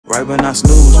Right when I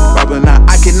snooze, right when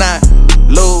I cannot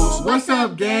lose. What's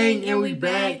up, gang? And we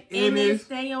back in this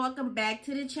day. Welcome back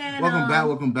to the channel.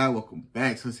 Welcome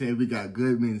back. So today we got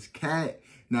Goodman's cat.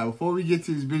 Now, before we get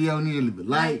to this video, need to leave a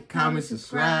like, comment,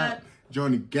 subscribe.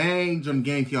 Join the gang.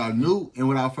 If y'all new. And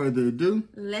without further ado,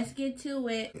 let's get to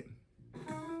it.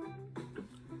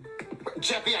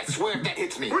 Jeffy, I swear if that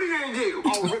hits me. What are you gonna do?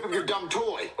 I'll rip up your dumb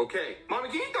toy. Okay. Mommy,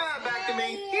 can you throw that back to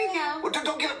me? Here you go. Well,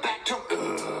 don't give it back to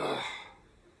me.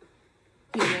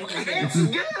 It's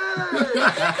good.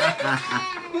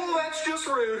 Well, that's just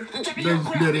rude. Jeffy, you're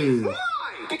that is. Why?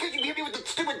 Because you hit me with the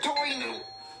stupid toy.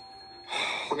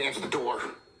 Let me answer the door.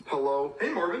 Hello?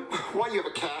 Hey, Marvin. Why do you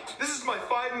have a cat? This is my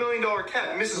 $5 million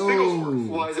cat, Mrs. Bigglesworth.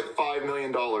 Why is it $5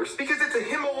 million? Because it's a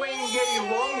Himalayan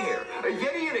Yeti long hair. A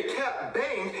Yeti and a cat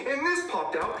banged, and this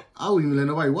popped out. I wouldn't even let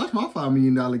nobody watch my $5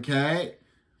 million cat.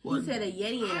 What? You said a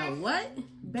Yeti and a what?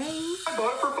 Bang? I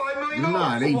bought it for $5 million.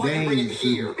 Nah, they bang. Bring it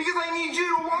here. Because I need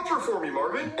you to watch her for me,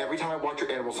 Marvin. Every time I watch your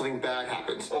animal, something bad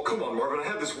happens. Oh, come on, Marvin. I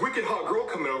have this wicked hot girl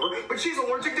coming over, but she's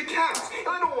allergic to cats. And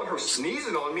I don't want her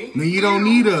sneezing on me. No, you don't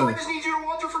need her. So I just need you to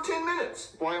watch her for 10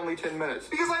 minutes. Why only 10 minutes?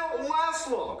 Because I don't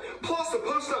last long. Plus, the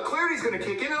post-nut clarity's going to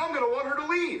kick in, and I'm going to want her to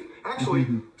leave. Actually,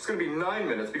 it's going to be 9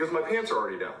 minutes because my pants are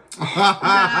already down. Give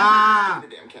me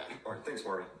the damn cat. All right, thanks,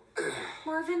 Marvin.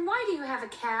 Marvin, why do you have a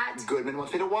cat? Goodman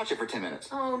wants me to watch it for 10 minutes.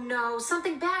 Oh no,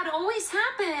 something bad always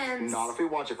happens. Not if we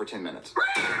watch it for 10 minutes. No.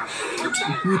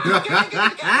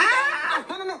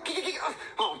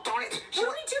 Oh, darn it. What do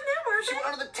we do now, Marvin? She went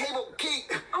under the table. Kitty.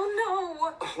 Oh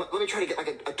no. Let me try to get like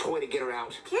a toy to get her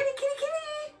out. Kitty.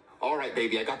 All right,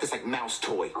 baby. I got this like mouse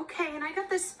toy. Okay, and I got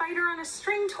this spider on a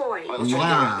string toy. All right, let's try to get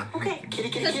her out. Okay. Kitty.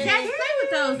 Because cats play with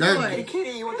those toys.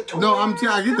 Kitty, you want the toy? No,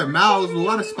 I get the mouse, but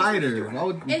what a spider.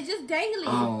 It's just dangling.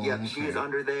 Oh, Yeah, she is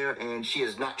under there, and she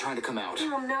is not trying to come out.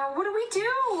 Oh no, what do we do?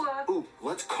 Ooh,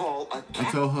 let's call a I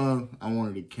cat told her I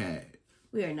wanted a cat.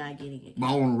 We are not getting it. But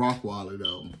I want a Rottweiler,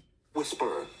 though.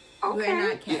 whisperer. Okay. We are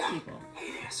not cat people.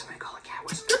 Hey there, somebody call a cat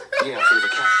whisperer. Yeah, so there's a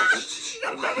cat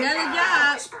second. Another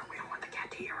job. Whisper, we don't want the cat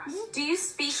to hear us. Do you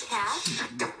speak cat? Shut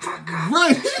the fuck up.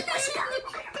 Right. Whisper.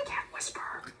 Okay, I'm the cat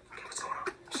whisperer. Okay, what's going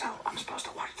on? So, I'm supposed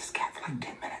to watch this cat for like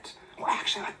 10 minutes. Well,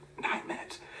 actually, like 9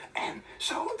 minutes. And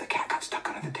so, the cat got stuck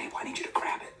under the table. I need you to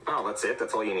grab it. Oh, that's it?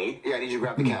 That's all you need? Yeah, I need you to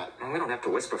grab the cat. Well, we don't have to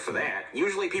whisper for that.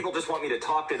 Usually people just want me to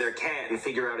talk to their cat and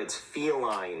figure out its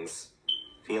felines.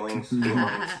 Feelings?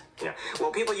 Felines? Yeah.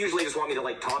 Well, people usually just want me to,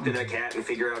 like, talk to their cat and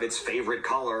figure out its favorite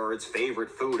color or its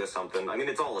favorite food or something. I mean,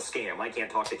 it's all a scam. I can't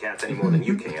talk to cats any more than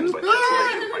you can, but that's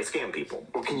what I do. I scam people.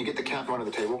 Well, can you get the cat from under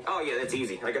the table? Oh, yeah, that's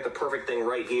easy. I got the perfect thing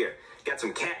right here. Got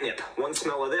some catnip. One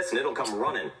smell of this, and it'll come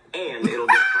running. And it'll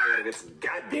get tired of its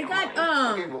goddamn They got,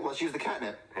 mind. Okay, well, let's use the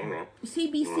catnip. Hey, man.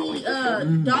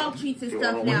 CBC dog treats and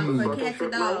stuff now for cats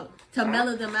and dogs to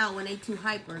mellow them out when they too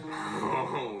hyper.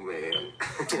 Oh, man.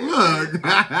 Look,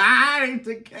 I ain't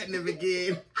took catnip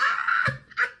again.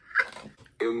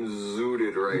 I'm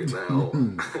zooted right now.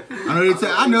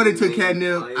 I know they took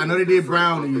catnip. I know they did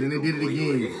brownies, and they did it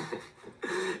again.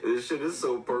 This shit is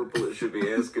so purple, it should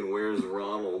be asking, where's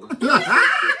Ronald?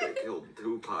 They killed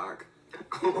Tupac.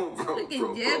 Oh, bro, Look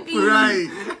at Jeffy. Right.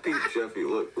 Pete Jeffy,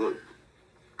 look.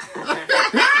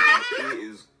 He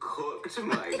is cooked,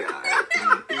 my guy.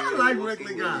 He is Like looking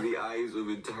Brooklyn guy. in the eyes of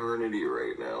eternity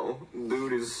right now.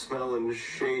 Dude is smelling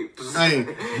shapes. Hey,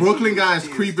 Brooklyn guy is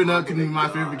creeping up to be my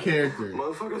favorite character.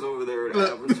 Motherfucker's over there at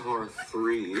Avatar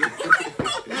 3.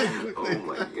 Oh,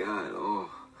 my God. Oh.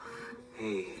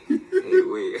 Hey,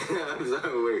 wait. I'm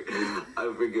sorry, wait.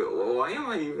 I forget. Well, why am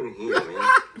I even here, man?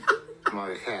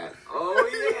 My cat. Oh,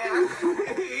 yeah.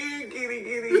 Hey,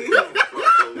 kitty.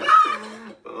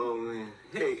 Oh, man.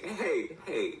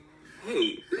 Hey,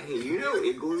 you know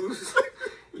igloos?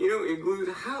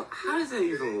 How does that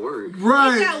even work?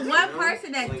 Right. You got one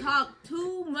person that talk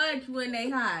too much when they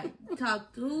hide.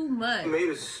 Talk too much. Made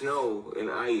of snow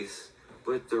and ice.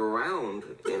 But the round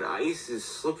and ice is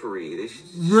slippery. They should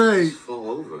just fall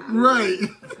over. Right.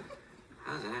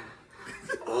 How's that?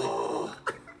 Oh,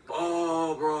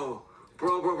 bro.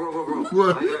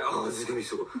 What? Oh, this is gonna be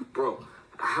so cool. Bro,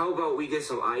 how about we get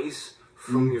some ice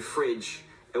from your fridge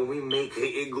and we make an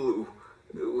igloo?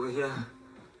 Yeah.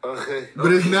 Okay.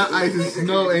 But it's not ice and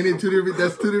snow. Ain't it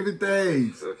that's two different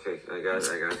things. Okay, I got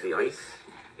the ice.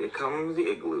 Here comes the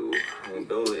igloo. I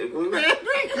build the igloo. We got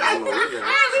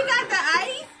the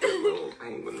ice. Little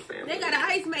penguin family. They got an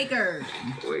ice maker.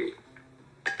 Wait.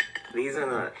 These are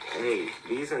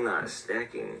not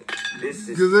stacking. This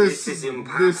is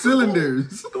impossible. They're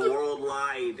cylinders. The world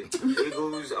lied.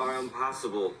 Igloos are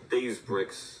impossible. They use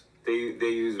bricks. They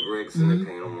use bricks and they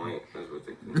paint them white. That's what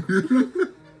they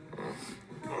do.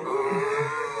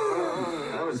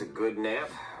 was a good nap.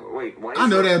 Wait, why? I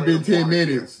know that's been 10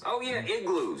 minutes. Oh yeah,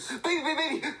 igloos.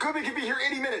 Baby, Goodman can be here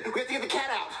any minute. We have to get the cat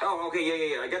out. Oh, okay,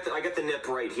 yeah. I got the nip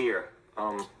right here.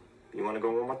 You want to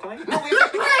go one more time? No, we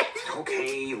have to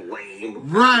Okay, lame.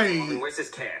 Right. Where's this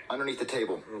cat? underneath the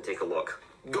table. Let me take a look.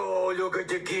 Go look at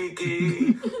the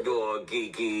Kiki. Go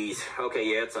Kikis.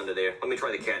 Okay, yeah, it's under there. Let me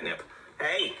try the catnip.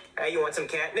 Hey, you want some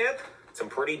catnip? Some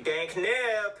pretty dank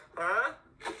nip, huh?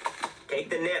 Take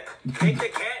the nip. Take the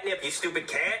catnip, you stupid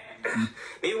cat.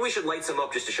 Maybe we should light some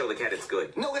up just to show the cat it's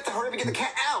good. No, we have to hurry up and get the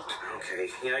cat out. Okay,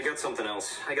 yeah, I got something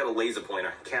else. I got a laser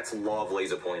pointer. Cats love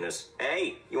laser pointers.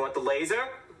 Hey, you want the laser?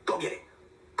 Go get it.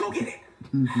 Go get it.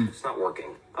 It's not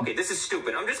working. Okay, this is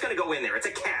stupid. I'm just gonna go in there. It's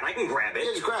a cat. I can grab it.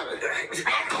 Yeah, just grab it.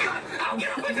 I'll get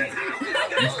off my face.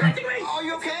 It's scratching me. Are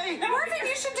you okay? Morgan,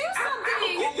 you should do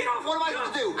something. Get off. What am I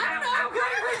supposed to do? I don't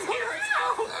know.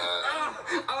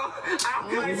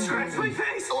 It scratched my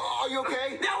face. Are you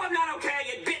okay? No, I'm not okay.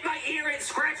 It bit my ear and it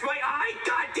scratched my eye.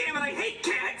 God damn it, I hate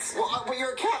cats. Well, but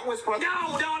you're a cat whisperer. No,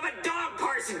 I'm a dog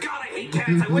person. God, I hate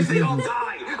cats. I wish they'd all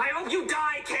die. I hope you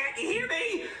die, cat. You hear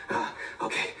me?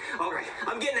 Okay, all right.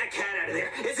 I'm getting that cat out of there.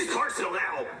 This is personal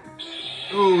now.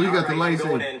 Oh, he got All the right, I'm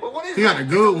going lightsaber. in. Well, what is He got a that?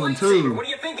 good one, Lightsaber. too. What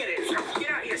do you think it is? Get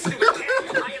out of here, stupid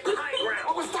cat. I have the high ground.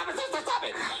 Oh, stop it.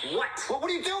 What? Well, what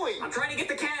are you doing? I'm trying to get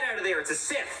the cat out of there. It's a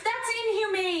Sith. That's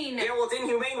inhumane. Yeah, well, it's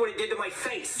inhumane what it did to my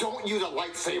face. Don't use a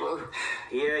lightsaber.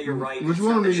 Yeah, you're right. Which It's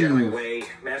one not the did you Jedi use? way.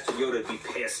 Master Yoda would be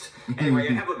pissed. Anyway,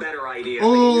 I have a better idea. I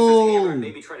Oh. can use this hammer and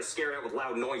maybe try to scare it out with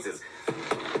loud noises.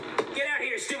 Get out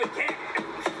here, stupid cat!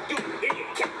 You idiot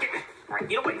cat!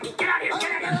 You know what? Get out here!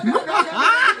 Get out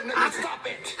here! No, stop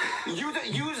it.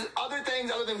 Use other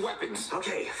things other than weapons.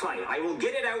 Okay, fine. I will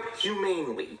get it out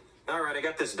humanely. All right, I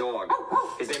got this dog.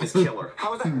 His name is Killer.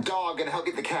 How is that dog gonna help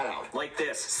get the cat out? Like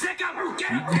this. Sick him!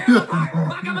 Get him!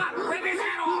 Lock him up! Rip his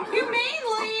head off!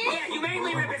 Humanely. Yeah,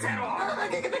 humanely rip his head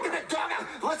off! Get the dog out.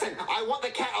 Listen, I want the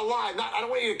cat alive. I don't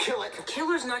want you to kill it.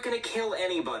 Killer's not gonna kill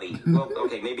anybody. Well,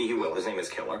 okay, maybe he will. His name is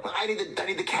Killer. I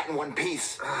need the cat in one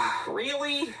piece.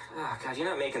 Really? Oh, God, you're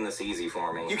not making this easy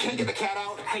for me. You can't get the cat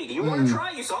out? Hey, do you want to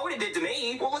try? You saw what it did to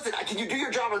me. Well, listen, can you do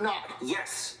your job or not?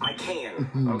 Yes, I can.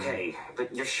 Okay,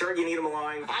 but you're sure you need him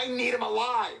alive? I need him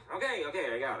alive. Okay,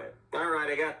 I got it. All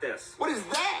right, I got this. What is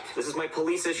that? This is my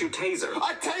police-issued taser. A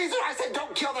taser? I said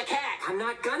don't kill the cat. I'm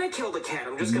not gonna kill the cat.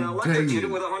 I'm just gonna electrocute it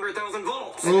with 100,000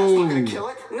 volts. And that's not gonna kill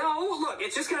it? No, look,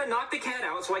 it's just gonna knock the cat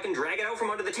out so I can drag it out from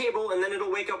under the table and then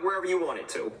it'll wake up wherever you want it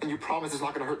to. And you promise it's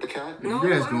not gonna hurt the cat? No,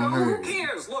 Yes, I don't know. gonna Who hurt.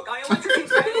 cares? Look, I electrocute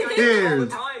bad guys all the cares?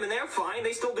 time and they're fine.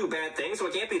 They still do bad things, so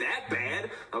it can't be that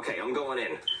bad. Okay, I'm going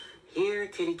in. Here,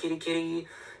 kitty, kitty, kitty.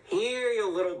 Here, you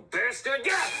little bastard.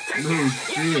 Yeah, take No that.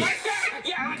 shit. Yeah, like that.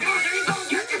 Yeah, there you go.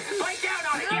 Yeah, bite down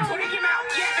on it. Yeah, put it in your mouth.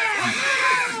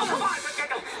 Yeah, oh, come on.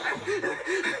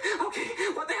 Okay,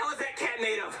 what the hell is that cat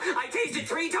made of? I tasted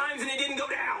 3 times and it didn't go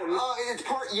down. It's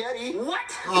part Yeti. What?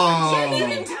 Oh. You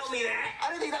didn't tell me that. I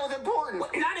didn't think that was important.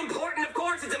 Not important. Of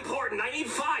course it's important. I need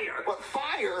fire. What,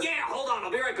 fire? Yeah, hold on.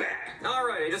 I'll be right back. All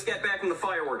right, I just got back from the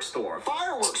fireworks store.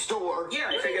 Fireworks store? Yeah,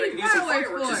 I What do figured you I could need use some fireworks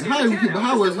fireworks. for? to scare the cat out.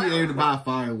 How was Just he a able to loud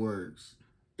buy fireworks?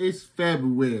 It's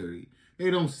February. They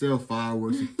don't sell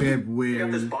fireworks in I got this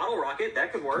February. bottle rocket.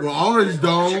 That could work. Well, ours Check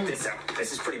don't. this out.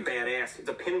 This is pretty badass. It's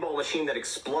a pinball machine that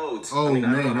explodes. Oh, I mean, I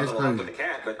don't man, know how that's that'll help with crazy. the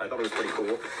cat, but I thought it was pretty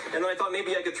cool. And then I thought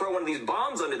maybe I could throw one of these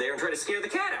bombs under there and try to scare the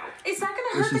cat out. Is that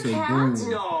gonna This hurt is the a cat?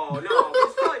 boom. No,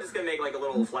 it's probably just gonna make like a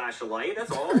little flash of light. That's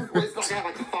all. Well, it's not gonna have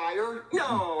like fire?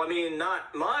 No, I mean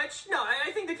not much. No, I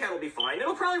think the cat will be fine.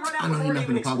 It'll probably run out I know before he's it not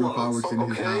even gonna pop no explodes. fireworks in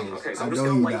his Okay. house. Okay, so I I'm just know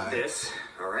gonna he light died. this.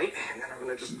 All right, and then I'm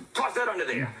gonna just toss that under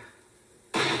there.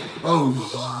 Oh,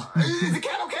 Is the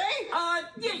cat okay?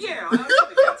 Yeah. The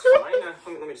cat's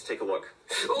fine. Let me just take a look.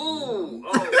 Oh,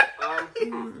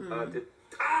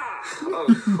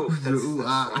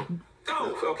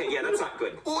 okay, yeah, that's not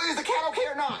good. Well, is the cat okay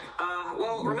or not?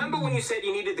 Well, remember when you said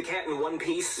you needed the cat in one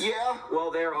piece? Yeah.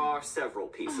 Well, there are several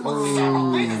pieces. Is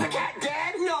the cat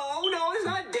dead? No, it's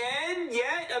not dead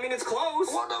yet. I mean, it's close.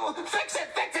 Well, no, fix it.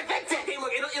 Okay,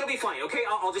 look, it'll be fine, okay?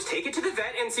 I'll just take it to the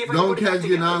vet and see if I don't can put it back catch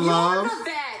your together. non-lives. The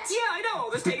vet. Yeah, I know.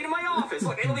 Just take it to my office.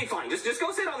 Look, it'll be fine. Just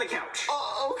go sit on the couch.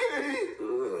 Okay.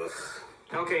 Ugh.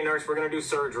 Okay, nurse, we're gonna do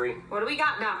surgery. What do we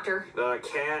got, doctor? The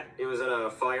cat, it was in a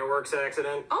fireworks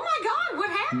accident. Oh my God, what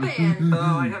happened?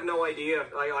 I have no idea.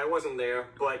 I wasn't there,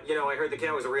 but you know, I heard the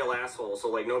cat was a real asshole, so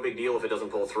like no big deal if it doesn't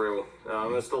pull through. I'm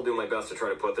gonna still do my best to try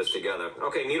to put this together.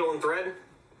 Okay, needle and thread.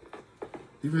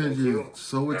 you better Thank you. just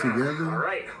sew it All together.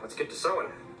 right, let's get to sewing.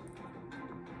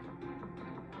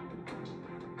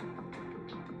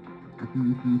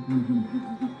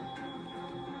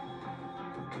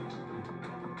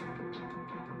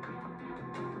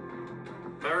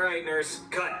 All right, nurse,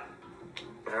 cut.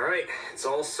 All right, it's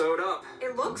all sewed up.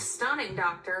 It looks stunning,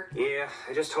 Doctor. Yeah,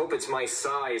 I just hope it's my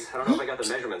size. I don't know if I got the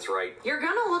measurements right. You're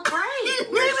gonna look great.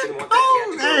 I just didn't want that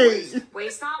cat to go to waste.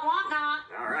 Waste not, want not.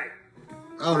 All right.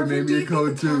 Oh, it made me a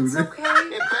code too. That's okay.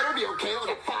 It better be okay. It was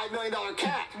a $5 million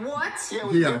cat. What? Yeah, it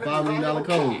was He got a Goodman's $5 million valuable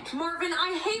code. cat. Marvin,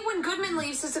 I hate when Goodman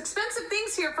leaves his expensive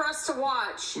things here for us to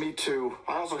watch. Me too.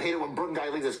 I also hate it when Burton guy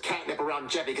leaves his catnip around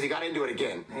Jeffy because he got into it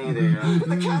again. Hey there. Is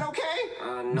the cat okay?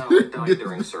 No, it died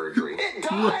during surgery. It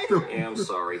died? Yeah, I'm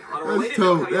sorry. On a That's related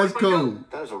note, cold. how you That's like my coat?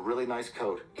 cold. That is a really nice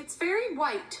coat. It's very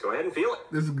white. Go ahead and feel it.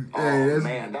 This, Oh, hey, that's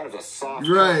man, that is a soft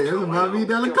right. coat. That's a $5 million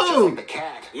Feels just like code. the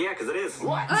cat. Yeah, because it is.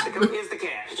 What? The coat is the cat.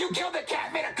 You killed the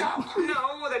cat, made a coat.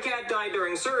 No, the cat died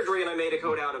during surgery, and I made a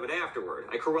coat out of it afterward.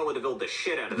 I Cruella de Vil the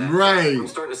shit out of that. Right. I'm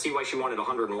starting to see why she wanted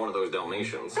 101 of those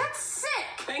Dalmatians. That's sick.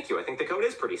 Thank you. I think the coat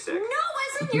is pretty sick. No,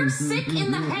 as in you're sick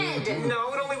in the head.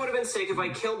 No, it only would have been sick if I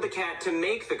killed the cat to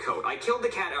make the coat. I killed the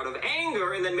cat out of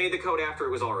anger and then made the coat after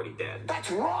it was already dead.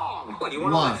 That's wrong. What, you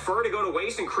want Why? all that fur to go to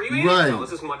waste and cremate? Right. No,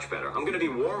 this is much better. I'm going to be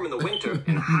warm in the winter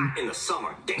and hot in the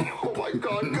summer. Damn. Oh my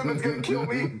God, Goodman's gonna kill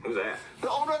me. Who's that? The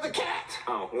owner of the cat.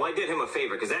 Oh, well, I did him a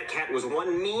favor because that cat was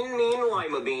one mean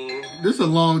lima bean. This a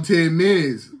long 10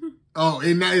 minutes. Oh,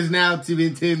 and that is now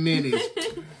been 10 minutes.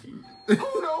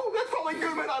 Oh no, that's probably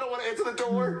Goodman. I don't want to answer the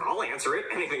door. I'll answer it.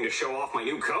 Anything to show off my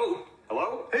new coat.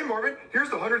 Hello? Hey, Marvin. Here's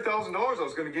the $100,000 I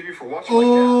was going to give you for watching my cat.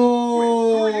 Wait,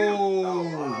 who are you?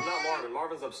 Oh. I'm not Marvin.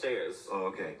 Marvin's upstairs. Oh,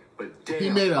 okay. But damn, He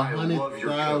made I love your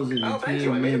coat. 100,000 in Oh, thank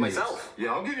you. I 10 made it minutes. myself.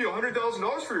 Yeah, I'll give you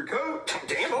 $100,000 for your coat.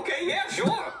 Damn, okay, yeah,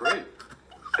 sure. Great.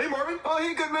 Hey, Marvin. Oh,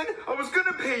 hey, Goodman. I was going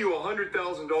to pay you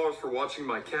 $100,000 for watching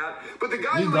my cat, but the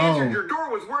guy He who gone. answered your door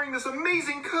was wearing this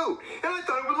amazing coat, and I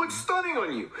thought it would look stunning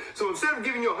on you. So instead of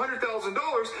giving you $100,000,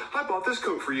 I bought this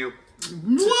coat for you.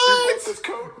 What? This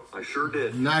coat. I sure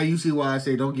did. Now you see why I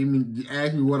say don't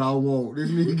ask me what I want. This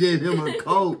nigga gave him a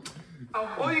coat.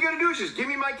 All you got to do is just give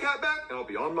me my cat back, and I'll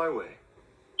be on my way.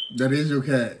 That is your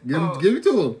cat. Give it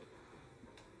to him.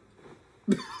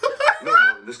 No,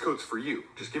 Marvin, this coat's for you.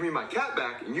 Just give me my cat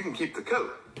back, and you can keep the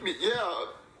coat. Yeah.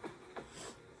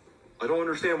 I don't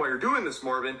understand why you're doing this,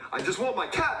 Marvin. I just want my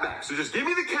cat back. So just give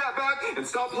me the cat back and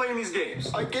stop playing these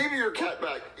games. I gave you your cat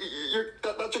back.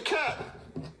 That's your cat.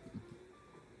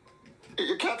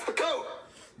 Your cat's the coat.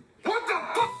 What the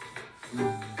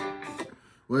fuck?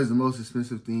 What is the most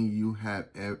expensive thing you have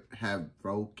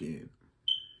broken?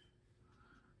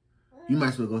 You might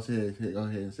as well go ahead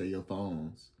and say your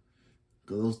phones.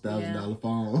 Those $1,000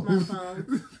 phones. My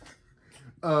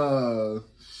phone.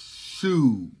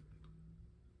 Shoot.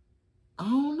 I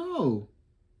don't know.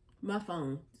 My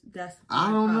phone. That's I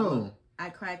my don't problem. know. I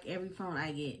crack every phone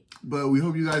I get. But we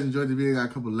hope you guys enjoyed the video. Got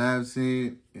a couple laughs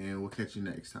in, and we'll catch you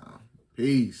next time.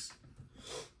 Peace.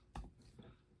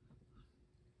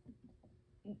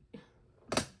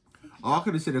 Oh, I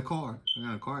could have said a car. I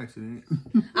got a car accident.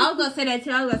 I was gonna say that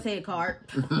too. I was gonna say a card.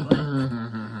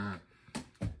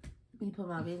 You put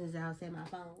my business out, say my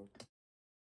phone.